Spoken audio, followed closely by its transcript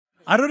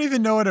I don't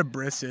even know what a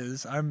bris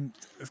is.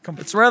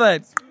 It's where they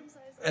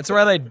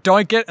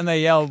doink it and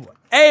they yell,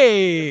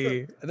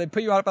 "Hey!" And they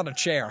put you up on a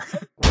chair.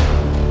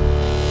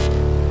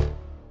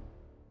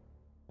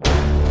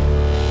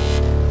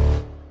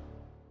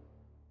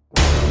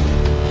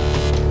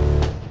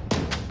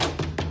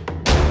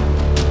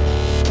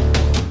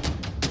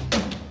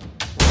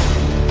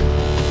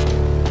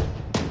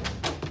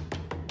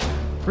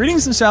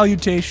 Greetings and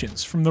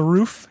salutations from the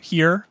roof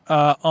here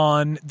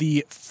on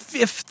the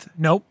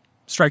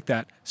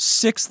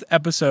sixth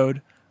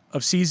episode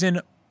of season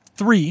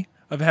 3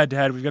 of Head to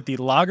Head. We've got the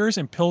Lagers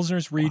and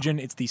Pilsners region.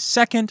 It's the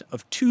second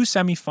of 2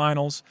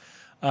 semifinals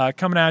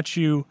coming at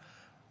you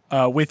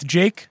with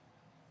Jake,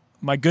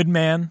 my good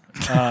man.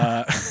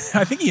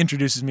 I think he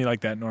introduces me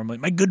like that normally.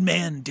 My good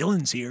man,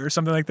 Dylan's here, or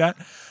something like that.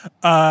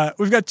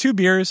 We've got 2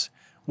 beers,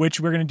 which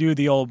we're going to do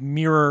the old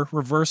mirror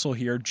reversal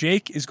here.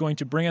 Jake is going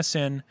to bring us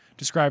in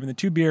describing the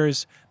 2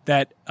 beers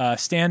that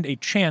stand a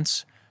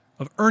chance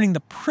of earning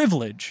the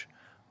privilege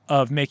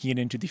of making it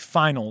into the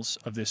finals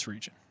of this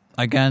region.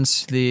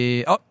 Against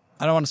the... Oh,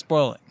 I don't want to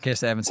spoil it in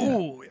case they haven't seen it.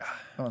 Oh, yeah.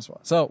 I don't want to spoil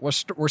it.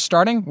 So we're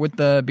starting with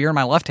the beer in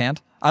my left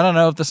hand. I don't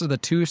know if this is the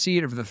 2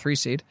 seed or the 3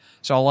 seed.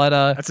 So I'll let...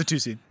 That's the 2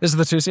 seed. This is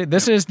the 2 seed.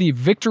 This is the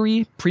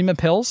Victory Prima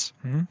Pils,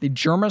 the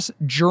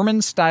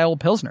German-style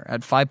Pilsner at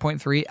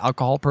 5.3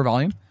 alcohol per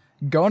volume.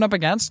 Going up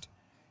against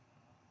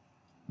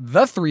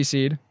the 3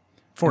 seed,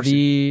 4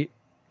 seed.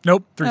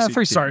 Nope, 3 seed.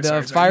 3 seed.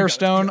 Sorry.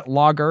 Firestone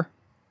Lager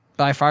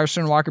by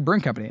Firestone Walker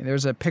Brewing Company.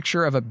 There's a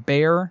picture of a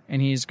bear,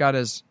 and he's got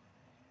his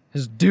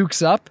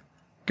dukes up,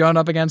 going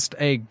up against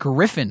a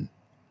griffin.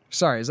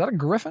 Sorry, is that a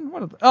griffin?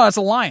 Oh, it's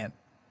a lion.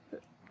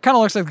 Kind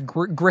of looks like the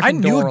Griffin. I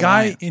knew a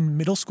guy in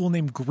middle school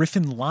named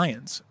Griffin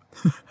Lyons.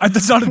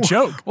 That's not a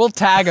joke. We'll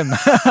tag him.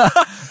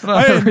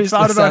 I haven't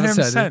thought about him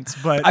since,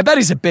 but I bet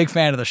he's a big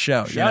fan of the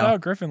show. Shout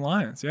out Griffin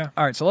Lyons, yeah.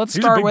 All right, so let's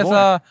start with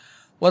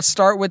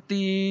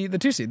the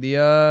 2 seed,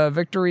 the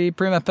Victory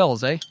Prima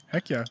Pils, eh?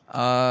 Heck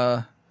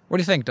yeah. What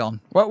do you think, Dylan?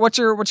 What's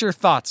your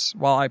thoughts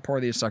while I pour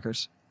these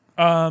suckers?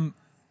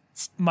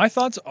 My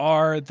thoughts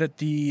are that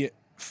the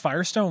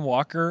Firestone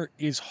Walker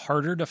is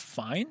harder to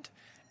find.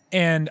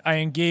 And I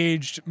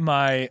engaged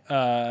my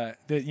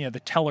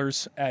the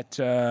tellers at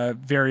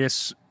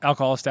various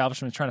alcohol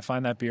establishments trying to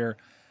find that beer.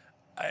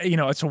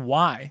 It's a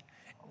Y,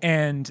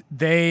 and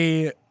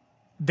they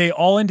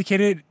all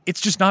indicated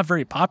it's just not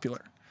very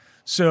popular.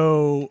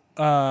 So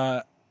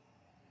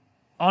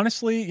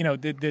honestly,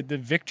 the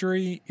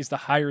Victory is the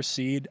higher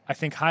seed. I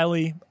think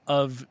highly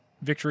of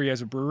Victory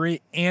as a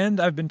brewery,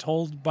 and I've been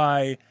told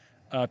by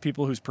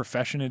people whose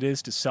profession it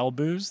is to sell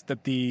booze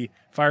that the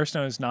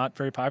Firestone is not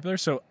very popular.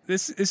 So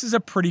this is a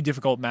pretty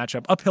difficult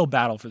matchup, uphill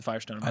battle for the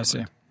Firestone. I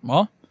see.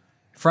 Well,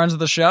 friends of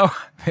the show,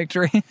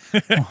 Victory.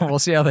 We'll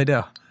see how they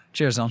do.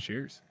 Cheers, Dylan.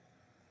 Cheers.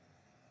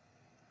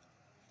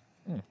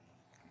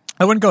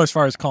 I wouldn't go as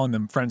far as calling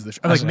them friends of the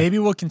show. Like maybe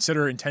we'll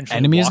consider intentionally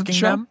enemies walking of the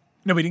show. Them.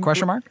 No, we didn't.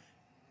 Question mark?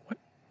 What?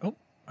 Oh,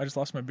 I just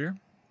lost my beer.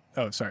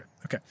 Oh, sorry.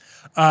 Okay.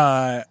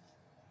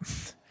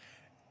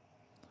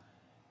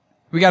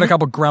 We got a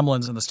couple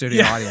gremlins in the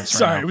studio audience.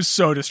 Sorry, now. It was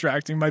so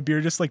distracting. My beer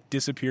just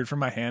disappeared from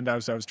my hand. I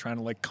was trying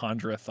to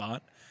conjure a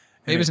thought.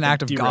 Maybe it was an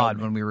act of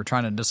God when we were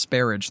trying to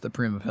disparage the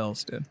Prima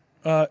Pils, dude.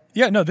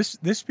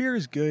 This beer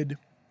is good.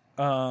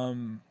 I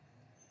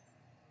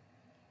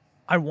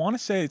want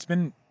to say it's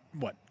been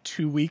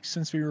 2 weeks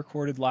since we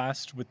recorded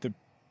last with the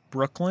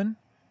Brooklyn,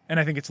 and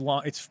I think it's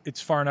long.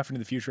 It's far enough into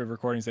the future of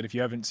recordings that if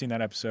you haven't seen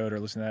that episode or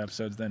listened to that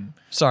episode, then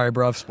sorry,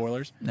 bro.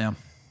 Spoilers. Yeah.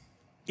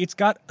 It's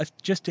got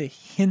just a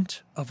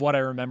hint of what I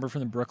remember from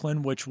the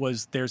Brooklyn, which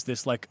was there's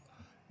this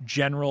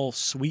general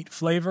sweet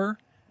flavor.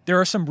 There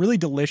are some really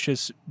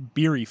delicious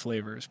beery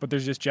flavors, but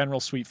there's this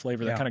general sweet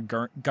flavor that kind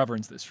of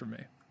governs this for me.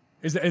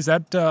 Is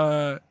that?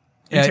 Yeah,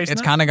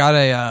 it's kind of got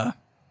a.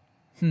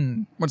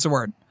 What's the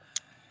word?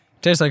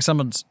 It tastes like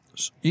someone's.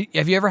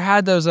 Have you ever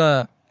had those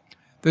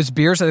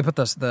beers that they put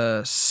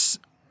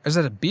is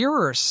it a beer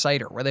or a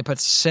cider where they put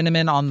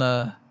cinnamon on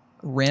the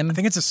rim? I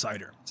think it's a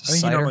cider. I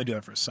think you normally do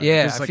that for a cider.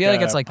 Yeah, I feel like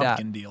it's like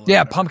that. Deal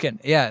yeah, pumpkin.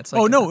 Yeah, it's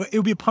like. Oh no, it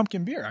would be a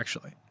pumpkin beer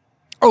actually.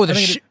 Oh, the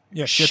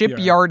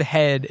Shipyard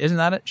Head, isn't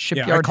that it?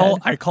 Shipyard Head.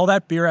 I call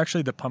that beer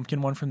actually the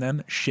pumpkin one from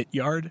them.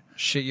 Shityard.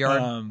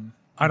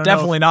 I don't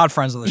definitely not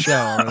friends of the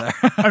show over there.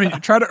 I mean,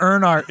 try to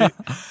earn our.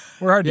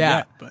 We're hard to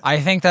get. But. I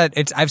think that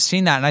I've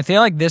seen that, and I feel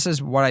like this is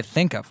what I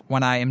think of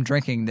when I am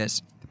drinking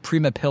this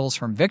Prima Pils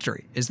from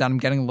Victory. Is that I'm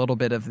getting a little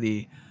bit of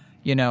the,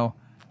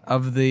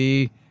 of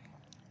the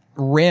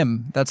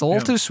rim that's a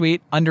little too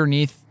sweet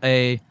underneath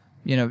a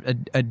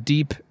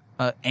deep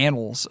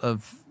annals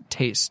of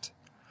taste.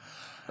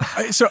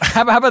 So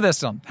how about this,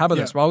 Dylan? How about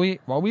this?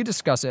 While we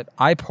discuss it,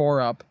 I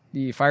pour up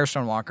the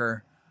Firestone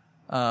Walker.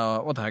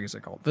 What the heck is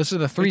it called? This is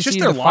the 3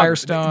 seed of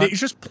Firestone. It's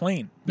just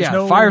plain.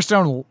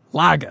 Firestone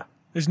Lager.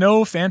 There's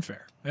no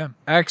fanfare. Yeah.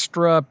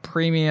 Extra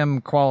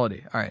premium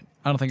quality. All right.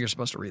 I don't think you're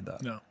supposed to read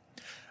that. No.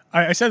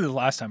 I said it the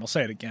last time. I'll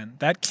say it again.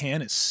 That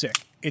can is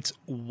sick. It's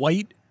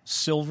white,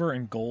 silver,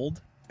 and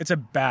gold. It's a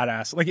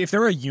badass. If there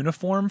were a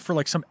uniform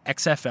for some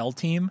XFL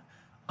team,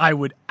 I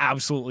would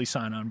absolutely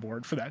sign on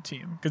board for that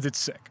team because it's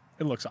sick.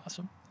 It looks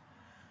awesome.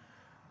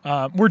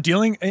 We're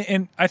dealing,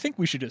 and I think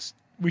we should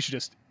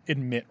just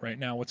admit right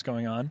now what's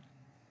going on.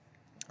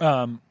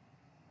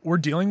 We're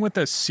dealing with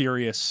a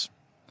serious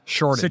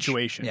shortage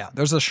situation. Yeah,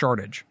 there's a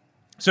shortage.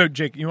 So,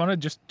 Jake, you want to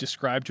just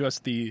describe to us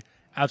the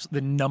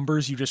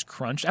numbers you just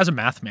crunched as a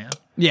math man?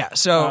 Yeah.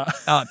 So,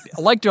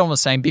 like Dylan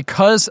was saying,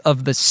 because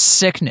of the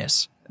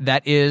sickness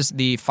that is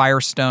the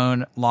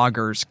Firestone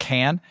Lagers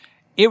can,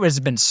 it has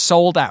been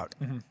sold out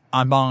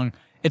among.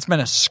 It's been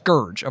a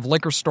scourge of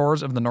liquor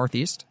stores of the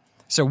Northeast.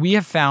 So we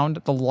have found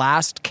the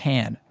last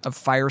can of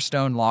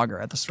Firestone Lager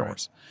at the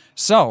stores. Right.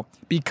 So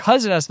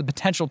because it has the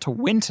potential to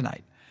win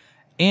tonight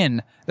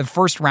in the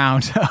first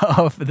round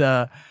of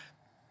the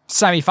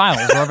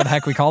semifinals, whatever the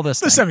heck we call this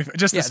thing. The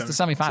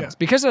semifinals. Yeah.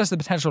 Because it has the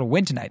potential to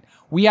win tonight,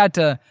 we had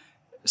to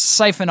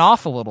siphon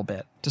off a little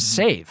bit to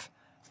save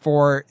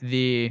for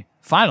the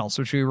finals,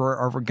 which we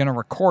are going to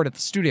record at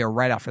the studio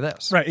right after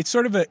this. Right. It's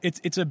sort of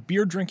it's a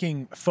beer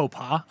drinking faux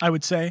pas, I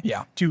would say.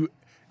 Yeah.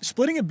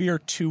 Splitting a beer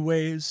 2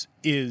 ways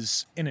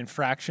is an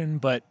infraction,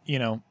 but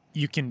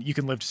you can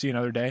live to see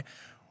another day.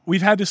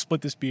 We've had to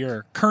split this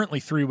beer currently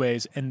 3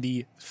 ways, and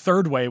the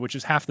third way, which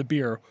is half the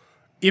beer,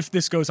 if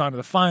this goes on to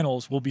the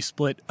finals, will be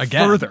split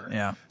again further.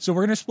 Yeah. So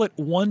we're going to split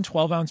one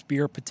 12-ounce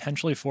beer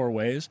potentially 4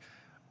 ways.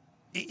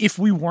 If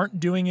we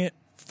weren't doing it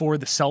for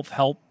the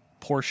self-help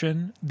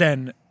portion,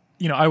 then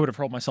I would have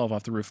rolled myself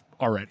off the roof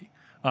already.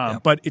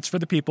 But it's for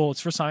the people, it's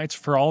for science,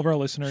 for all of our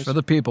listeners. It's for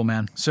the people,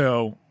 man.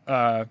 So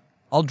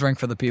I'll drink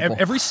for the people.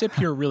 Every sip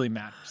here really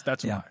matters.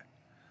 That's why.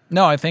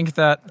 No, I think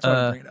that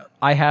bring it up.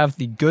 I have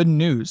the good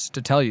news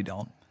to tell you,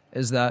 Dylan,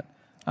 is that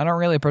I don't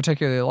really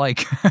particularly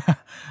like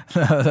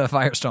the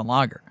Firestone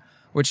Lager,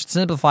 which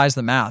simplifies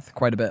the math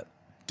quite a bit.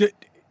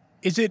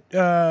 Is it,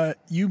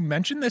 you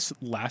mentioned this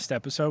last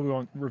episode, we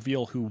won't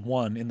reveal who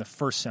won in the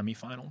first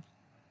semifinal,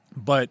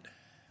 but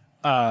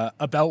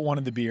about one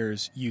of the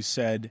beers, you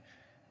said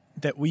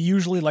that we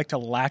usually like to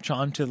latch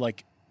on to,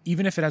 like,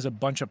 even if it has a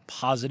bunch of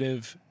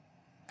positive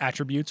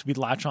attributes, we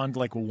latch on to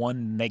like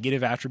one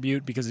negative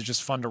attribute because it's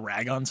just fun to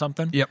rag on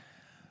something. Yep.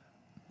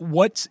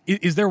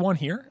 Is there one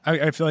here?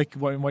 I feel like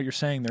what you're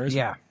saying there is.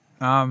 Yeah.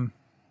 I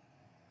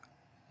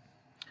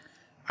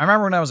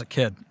remember when I was a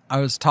kid, I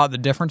was taught the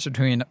difference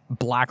between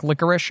black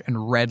licorice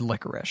and red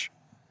licorice.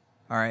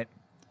 All right.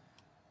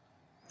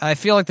 I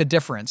feel like the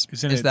difference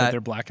is that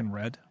they're black and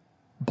red.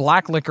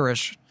 Black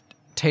licorice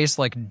tastes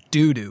like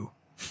doo-doo,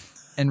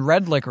 and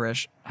red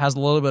licorice has a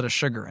little bit of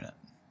sugar in it.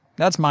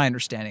 That's my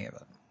understanding of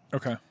it.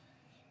 Okay.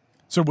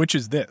 So which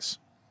is this?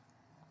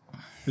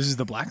 This is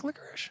the black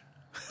licorice?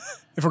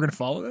 If we're going to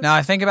follow this? Now,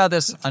 I think about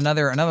this,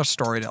 another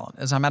story,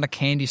 Dylan, is I'm at a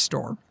candy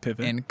store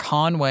in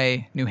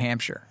Conway, New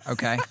Hampshire,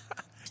 okay?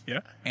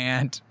 Yeah.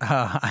 And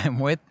I'm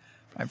with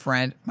my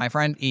friend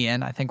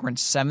Ian. I think we're in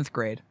 7th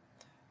grade.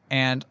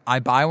 And I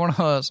buy one of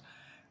those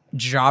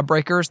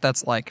Jawbreakers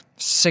that's like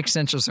 6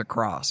 inches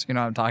across. You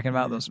know what I'm talking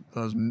about? Those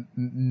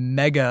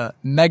mega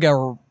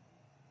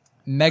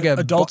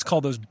adults call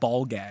those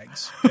ball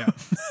gags. Yeah.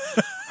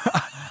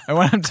 I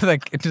went up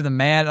to the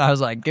man and I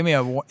was like, "Give me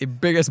a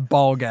biggest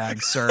ball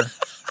gag, sir."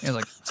 He was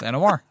like, "Say no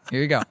more.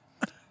 Here you go."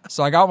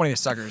 So I got one of these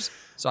suckers.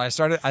 So I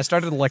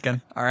started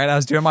licking. All right, I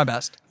was doing my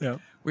best. Yeah.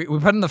 We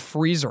put it in the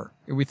freezer.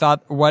 We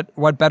thought,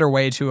 what better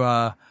way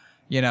to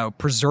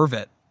preserve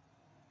it,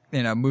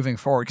 moving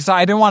forward? Because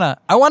I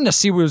wanted to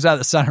see what was at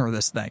the center of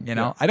this thing.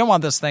 Yeah. I don't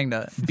want this thing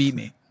to beat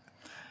me.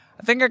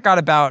 I think I got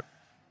about.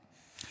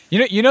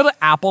 You know the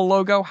Apple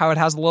logo, how it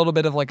has a little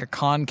bit of like a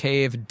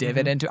concave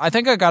divot into it? I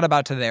think I got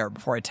about to there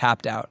before I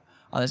tapped out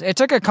on this. It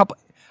took I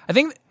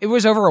think it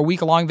was over a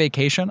week-long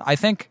vacation. I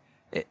think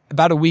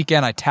about a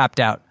weekend I tapped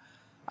out.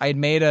 I had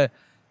made a,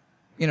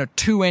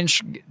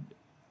 2-inch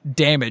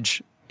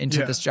damage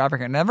into this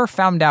Jawbreaker. I never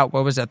found out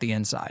what was at the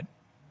inside.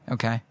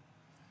 Okay?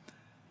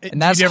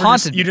 And that's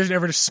haunted. You just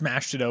never just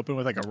smashed it open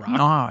with like a rock?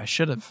 No, I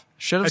should have.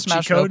 Should have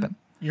smashed it open.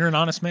 You're an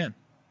honest man.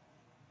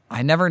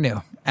 I never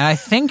knew. And I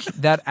think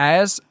that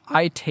as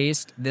I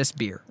taste this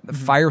beer, the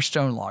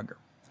Firestone Lager,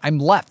 I'm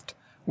left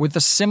with a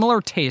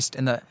similar taste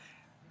you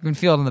can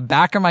feel it in the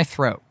back of my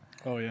throat.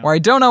 Oh, yeah. Where I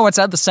don't know what's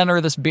at the center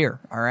of this beer,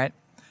 all right?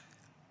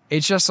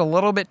 It's just a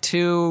little bit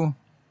too,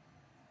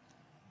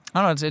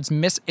 I don't know,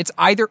 it's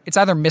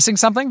either missing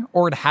something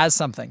or it has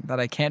something that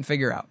I can't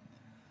figure out.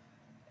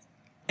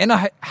 And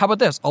how about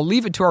this? I'll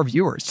leave it to our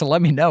viewers to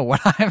let me know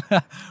what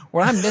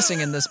I'm missing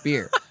in this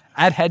beer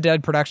at Head to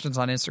Head Productions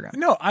on Instagram.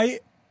 No,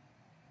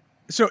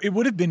 So it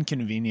would have been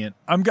convenient.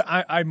 I'm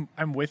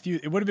with you.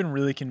 It would have been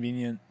really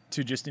convenient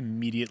to just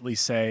immediately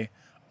say,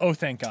 "Oh,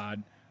 thank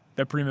God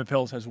that Prima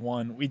Pils has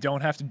won. We don't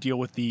have to deal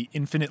with the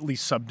infinitely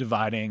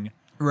subdividing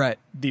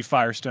the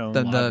Firestone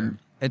Lager."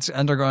 It's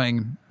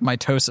undergoing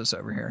mitosis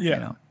over here.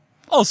 Yeah.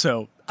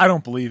 Also, I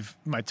don't believe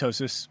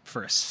mitosis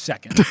for a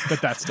second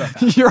that stuff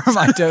happens. You're a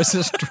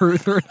mitosis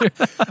truther.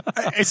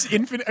 It's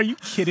infinite. Are you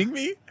kidding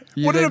me?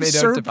 You what an think they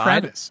don't absurd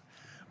divide? premise.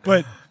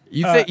 But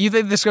you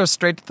think this goes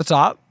straight to the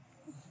top?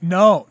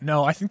 No.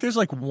 I think there's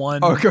like one.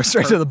 Oh, it goes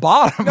straight to the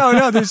bottom.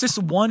 No. There's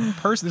just one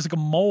person. There's like a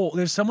mole.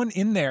 There's someone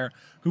in there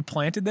who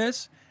planted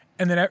this,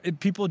 and then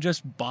people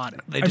just bought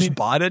it. They just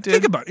bought it, dude?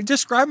 Think about it.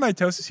 Describe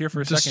mitosis here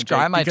for a second,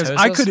 Describe Jake, because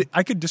mitosis?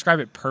 I could describe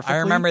it perfectly. I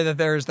remember that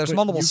there's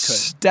multiple you could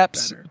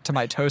steps better. to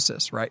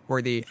mitosis, right?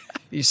 Where the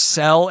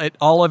cell,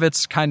 all of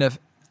its kind of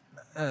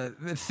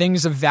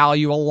things of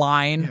value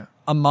align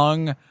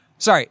among.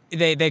 Sorry,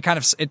 they kind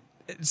of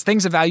it's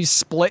things of value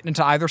split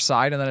into either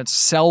side, and then its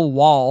cell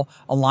wall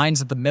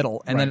aligns at the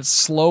middle, and then it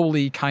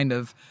slowly kind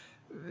of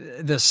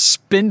the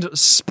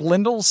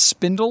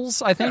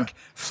spindles, I think,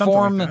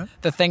 form like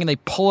the thing, and they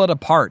pull it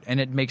apart, and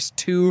it makes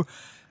two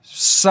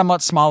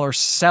somewhat smaller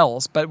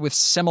cells, but with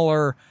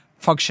similar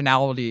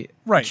functionality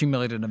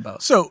accumulated in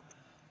both. So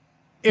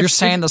you're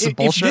saying this is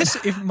bullshit?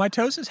 If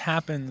mitosis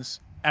happens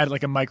at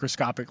like a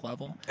microscopic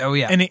level, oh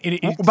yeah, and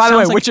it by the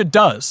way, sounds like, which it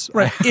does,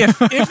 right?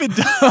 If it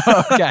does,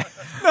 okay.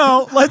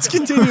 No, let's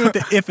continue with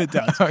the if it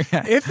does.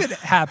 Okay. If it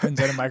happens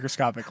at a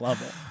microscopic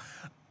level,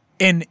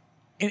 and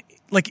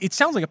like it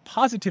sounds like a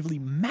positively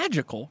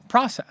magical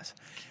process.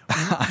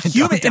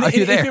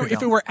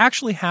 If it were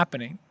actually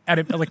happening at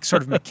a, like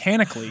sort of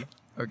mechanically,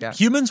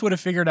 humans would have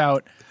figured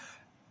out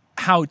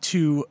how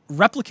to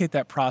replicate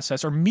that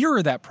process or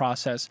mirror that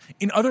process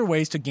in other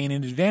ways to gain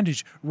an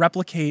advantage.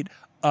 Replicate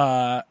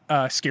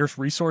scarce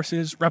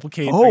resources,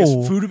 replicate I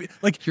guess, food.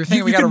 Like you're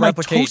thinking we got to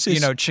replicate,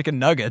 chicken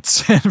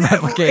nuggets and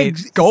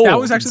replicate gold. That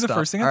was actually the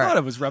first thing I thought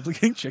of was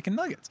replicating chicken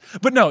nuggets.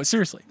 But no,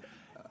 seriously,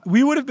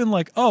 we would have been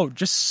like, oh,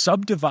 just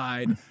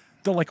subdivide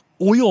the like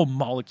oil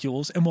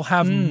molecules and we'll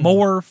have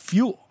more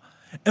fuel.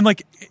 And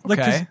like,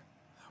 okay.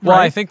 Well,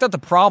 I think that the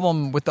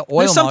problem with the oil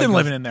there's something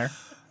living in there.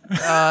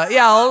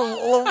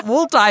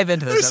 We'll dive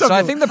into this. So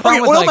I think the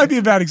problem with oil might be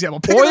a bad example.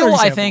 Pick oil, example.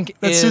 I think,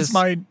 that's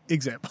my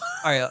example.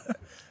 All right.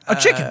 A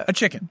chicken.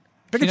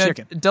 Pick a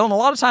chicken. Dylan, a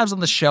lot of times on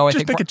the show, I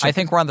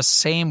think we're on the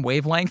same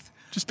wavelength.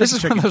 This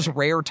is one of those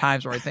rare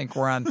times where I think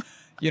we're on,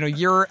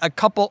 you're a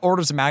couple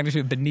orders of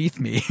magnitude beneath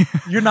me.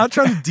 You're not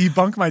trying to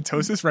debunk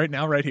mitosis right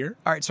now, right here?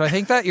 All right, so I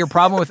think that your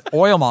problem with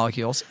oil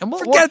molecules, and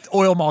forget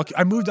oil molecules.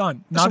 I moved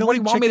on. So what do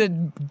you want me to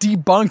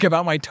debunk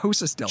about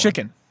mitosis,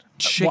 Dylan?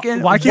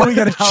 Chicken? Why can't we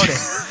get a chicken?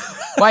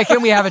 Why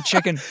can't we have a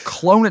chicken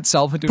clone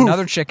itself into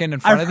another chicken in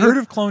front of you? I've heard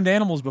of cloned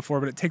animals before,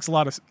 but it takes a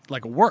lot of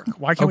work.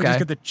 Why can't we just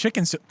get the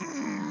chickens to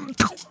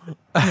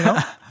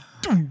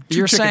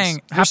You're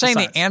saying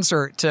the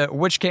answer to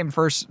which came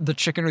first, the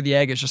chicken or the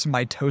egg, is just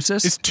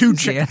mitosis? It's two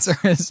chickens. The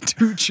answer is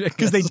two chickens.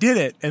 Because they did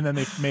it and then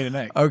they made an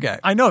egg. Okay.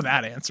 I know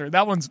that answer.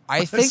 That one's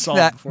I think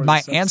that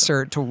my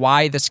answer to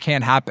why this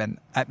can't happen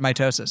at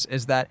mitosis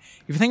is that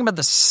if you think about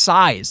the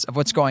size of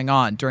what's going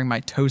on during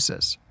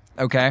mitosis,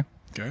 okay?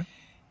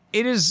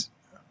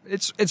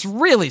 It's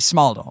really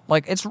small though.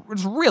 Like it's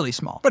really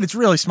small. But it's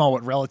really small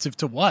relative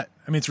to what?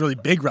 I mean, it's really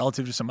big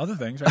relative to some other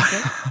things,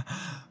 right?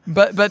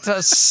 But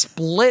to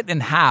split in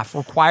half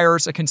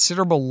requires a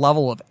considerable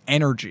level of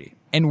energy.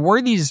 And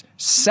were these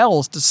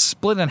cells to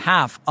split in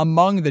half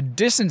among the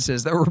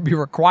distances that would be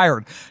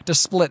required to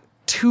split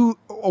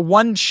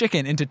one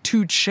chicken into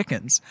two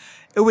chickens,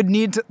 they would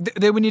need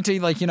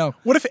to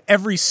What if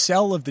every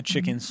cell of the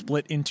chicken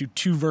split into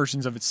two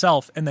versions of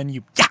itself and then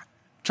you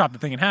chop the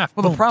thing in half?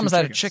 Well, the problem is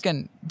that a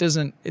chicken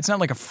it's not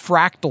like a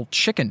fractal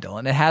chicken,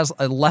 Dylan. It has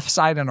a left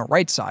side and a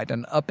right side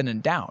and up and a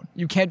down.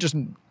 You can't just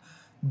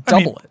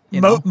double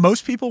it.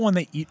 Most people, when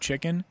they eat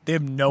chicken, they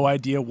have no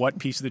idea what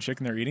piece of the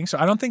chicken they're eating. So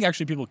I don't think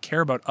actually people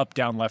care about up,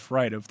 down, left,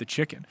 right of the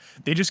chicken.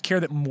 They just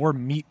care that more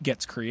meat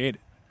gets created,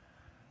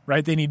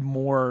 right? They need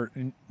more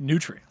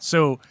nutrients.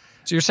 So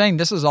you're saying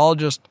this is all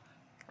just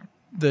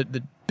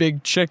the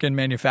big chicken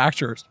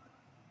manufacturers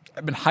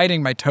have been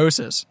hiding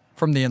mitosis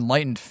from the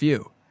enlightened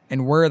few,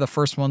 and we're the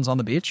first ones on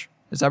the beach?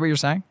 Is that what you're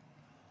saying?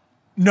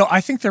 No,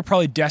 I think they're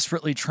probably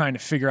desperately trying to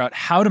figure out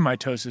how to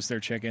mitosis their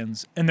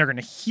chickens, and they're going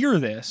to hear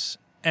this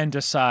and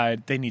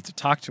decide they need to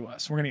talk to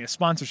us. We're going to get a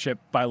sponsorship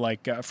by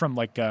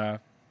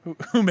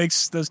who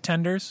makes those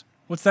tenders?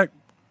 What's that?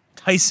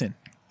 Tyson.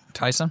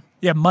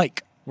 Yeah,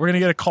 Mike. We're going to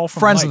get a call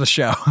from friends Mike. of the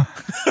show.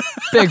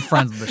 Big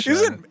friends of the show.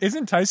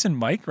 Isn't Tyson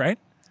Mike, right?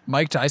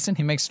 Mike Tyson,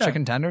 he makes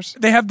chicken tenders.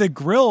 They have the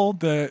grill,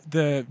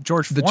 the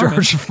George Foreman.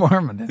 George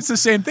Foreman. It's the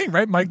same thing,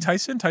 right? Mike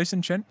Tyson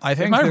Chin. I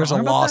think there's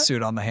a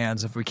lawsuit on the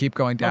hands if we keep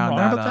going down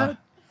that.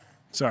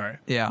 Sorry.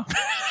 Yeah.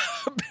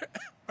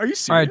 Are you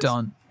serious? All right,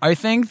 Dylan. I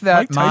think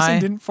that Mike Tyson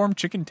didn't form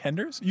chicken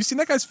tenders? You seen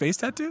that guy's face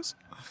tattoos?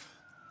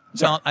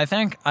 Dylan, I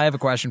think I have a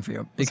question for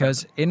you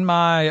because in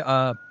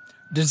my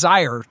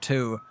desire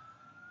to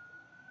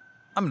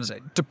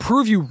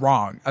prove you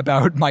wrong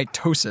about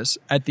mitosis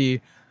at the,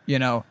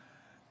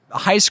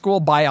 high school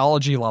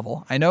biology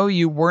level. I know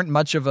you weren't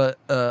much of a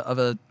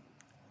I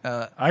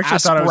actually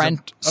thought I was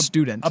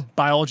student, a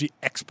biology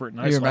expert in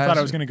high school. I thought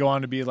I was going to go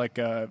on to be like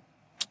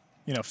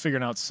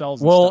figuring out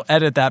cells. We'll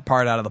edit that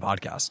part out of the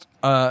podcast.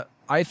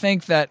 I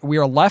think that we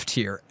are left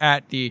here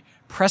at the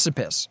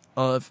precipice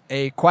of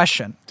a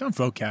question. Don't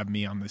vocab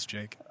me on this,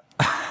 Jake.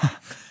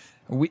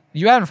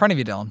 You have in front of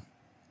you, Dylan,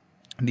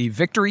 the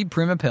Victory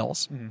Prima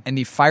Pils and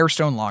the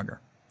Firestone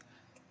Lager.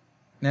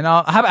 And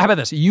how about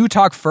this? You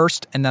talk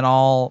first, and then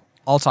I'll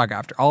talk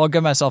after. I'll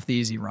give myself the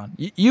easy run.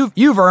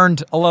 You've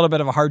earned a little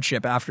bit of a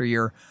hardship after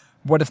your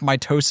what if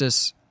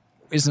mitosis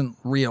isn't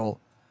real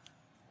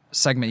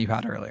segment you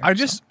had earlier.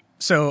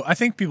 So I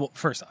think people,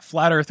 first off,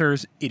 flat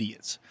earthers,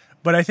 idiots.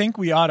 But I think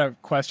we ought to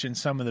question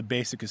some of the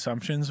basic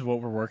assumptions of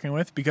what we're working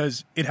with,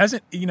 because it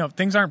hasn't,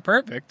 things aren't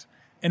perfect.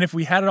 And if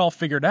we had it all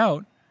figured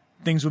out,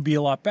 things would be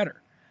a lot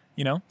better.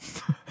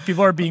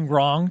 People are being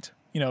wronged,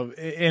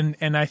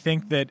 and I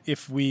think that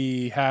if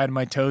we had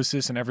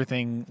mitosis and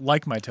everything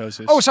like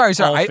mitosis. Oh, sorry.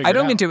 I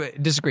don't mean to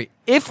disagree.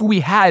 If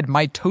we had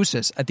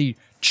mitosis at the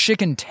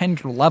chicken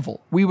tender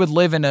level, we would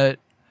live in a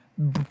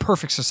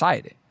perfect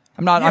society.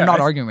 I'm not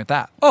arguing with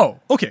that. Oh,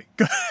 okay.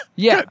 Good.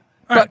 Yeah.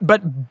 Good.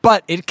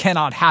 But it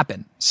cannot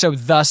happen. So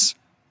thus,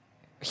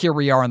 here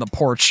we are on the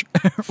porch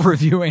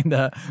reviewing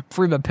the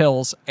Prima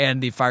Pills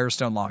and the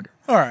Firestone Lager.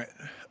 All right.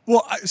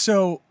 Well,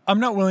 so I'm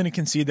not willing to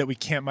concede that we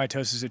can't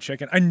mitosis a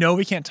chicken. I know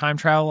we can't time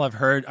travel.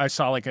 I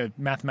saw like a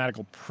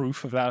mathematical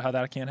proof of that, how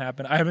that can't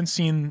happen. I haven't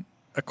seen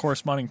a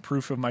corresponding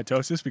proof of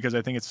mitosis because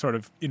I think it's sort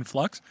of in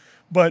flux.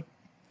 But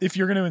if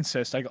you're going to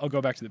insist, I'll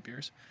go back to the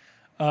beers.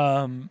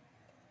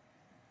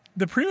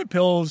 The Prima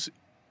Pils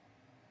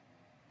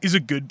is a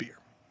good beer.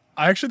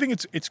 I actually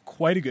think it's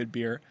quite a good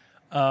beer.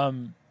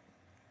 And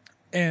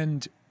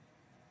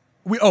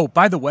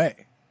by the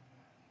way,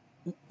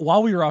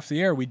 while we were off the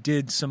air, we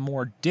did some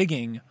more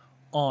digging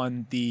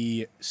on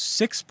the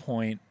 6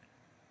 Point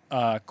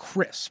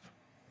crisp.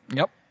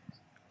 Yep.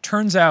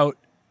 Turns out,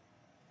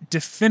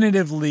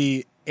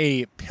 definitively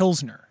a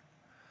Pilsner.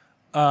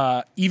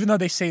 Even though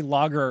they say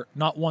lager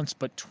not once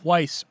but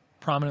twice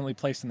prominently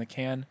placed in the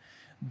can,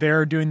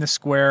 they're doing the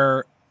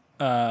square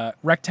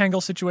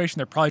rectangle situation.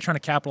 They're probably trying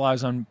to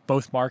capitalize on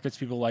both markets.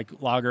 People like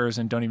lagers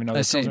and don't even know the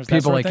Pilsners.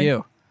 People like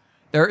you.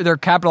 They're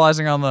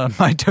capitalizing on the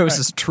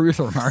mitosis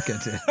truther market.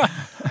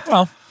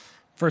 Well,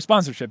 for a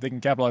sponsorship, they can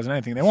capitalize on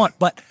anything they want.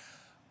 But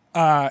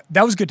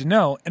that was good to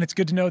know, and it's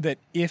good to know that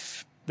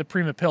if the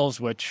Prima Pils,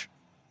 which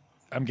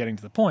I'm getting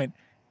to the point,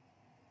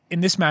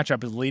 in this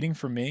matchup is leading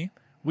for me,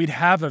 we'd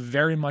have a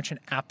very much an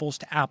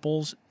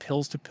apples-to-apples,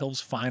 pills-to-pills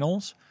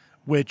finals,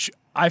 which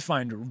I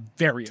find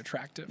very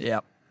attractive.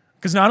 Yep.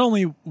 Because not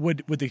only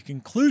would the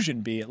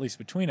conclusion be, at least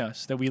between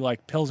us, that we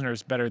like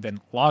Pilsners better than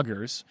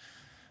lagers,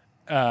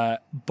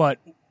 but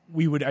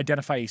we would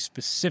identify a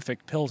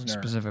specific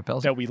Pilsner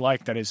that we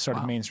like that is sort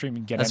of mainstream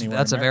and get anywhere.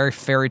 That's a very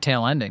fairy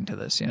tale ending to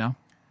this, And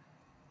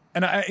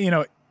I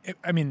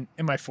mean,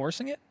 am I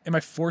forcing it? Am I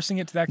forcing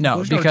it to that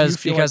conclusion? No,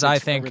 because I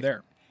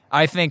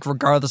think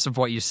regardless of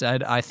what you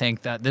said, I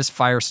think that this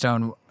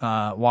Firestone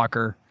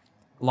Walker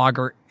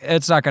lager,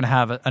 it's not going to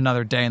have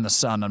another day in the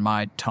sun on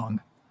my tongue.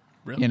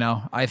 Really?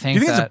 I think.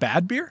 Do you think it's a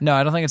bad beer? No,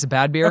 I don't think it's a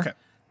bad beer. Okay.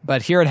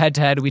 But here at Head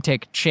to Head, we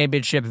take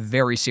championship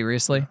very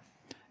seriously,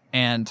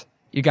 and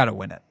you got to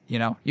win it.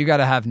 You got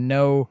to have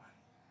no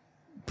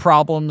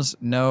problems.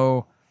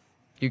 No,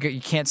 you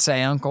can't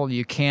say uncle.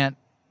 You can't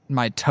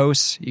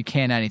mitose. You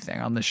can't anything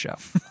on this show.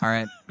 All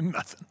right.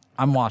 Nothing.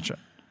 I'm watching,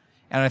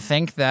 and I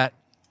think that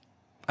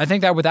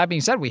with that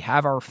being said, we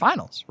have our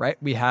finals, right?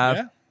 We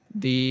have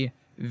the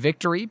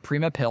Victory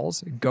Prima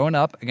Pils going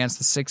up against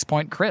the 6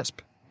 Point Crisp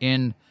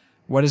in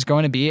what is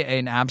going to be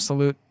an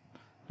absolute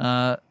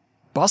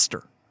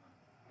buster.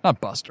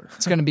 Not buster.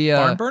 It's going to be a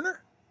barn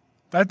burner.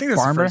 I think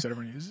that's the phrase that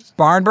everyone uses.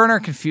 Barn burner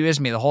confused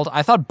me the whole time.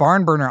 I thought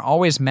barn burner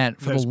always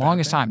meant for the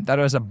longest time that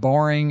it was a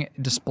boring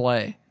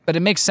display. But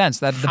it makes sense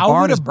that the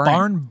barn is burning. How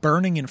would a barn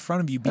burning in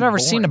front of you be I've never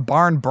seen a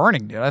barn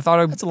burning, dude. I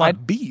thought that's a lot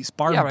of bees.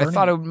 Barn burning. I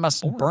thought it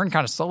must burn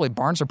kind of slowly.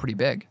 Barns are pretty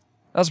big.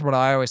 That's what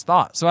I always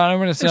thought. So I'm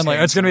going to say, it's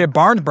going to be a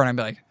barn burner. I'd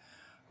be like,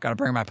 got to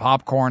bring my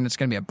popcorn. It's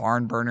going to be a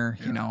barn burner.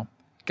 Yeah.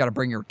 Got to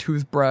bring your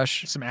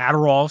toothbrush. Some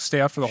Adderall.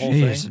 Stay up for the whole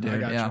thing.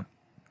 Dude, yeah.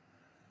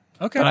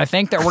 Okay. But I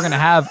think that we're going to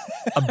have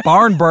a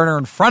barn burner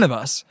in front of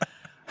us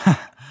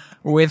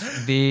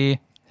with the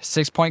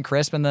 6 Point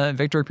Crisp and the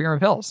Victory Prima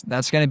Pils.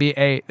 That's going to be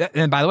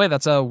and by the way,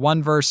 that's a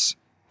 1 versus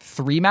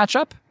 3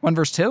 matchup? 1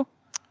 versus 2?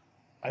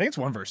 I think it's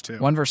 1 versus 2.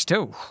 1 versus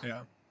 2.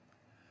 Yeah.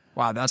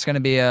 Wow, that's going to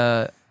be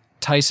a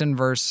Tyson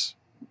versus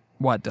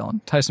what,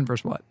 Dylan? Tyson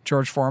versus what?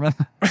 George Foreman?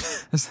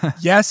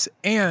 Yes,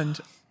 and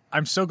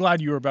I'm so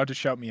glad you were about to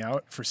shout me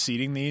out for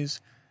seeding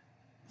these,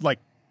 like,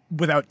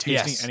 without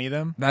tasting any of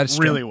them. That is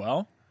really true.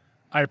 Well.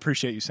 I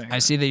appreciate you saying that. I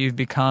see that you've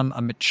become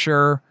a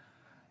mature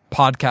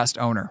podcast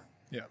owner.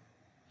 Yeah.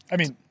 I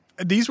mean,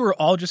 these were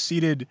all just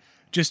seeded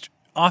just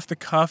off the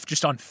cuff,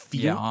 just on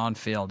feel. Yeah, on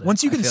feel. Dude.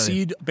 Once you can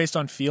seed based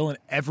on feel and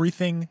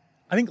everything,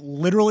 I think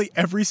literally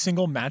every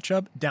single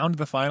matchup down to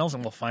the finals,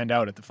 and we'll find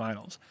out at the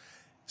finals,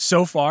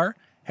 so far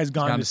has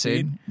gone to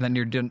seed. Then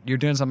you're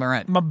doing something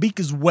right. My beak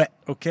is wet,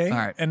 okay? All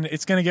right. And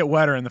it's going to get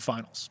wetter in the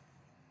finals.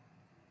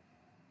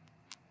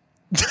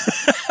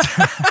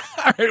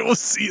 All right, we'll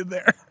see you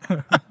there.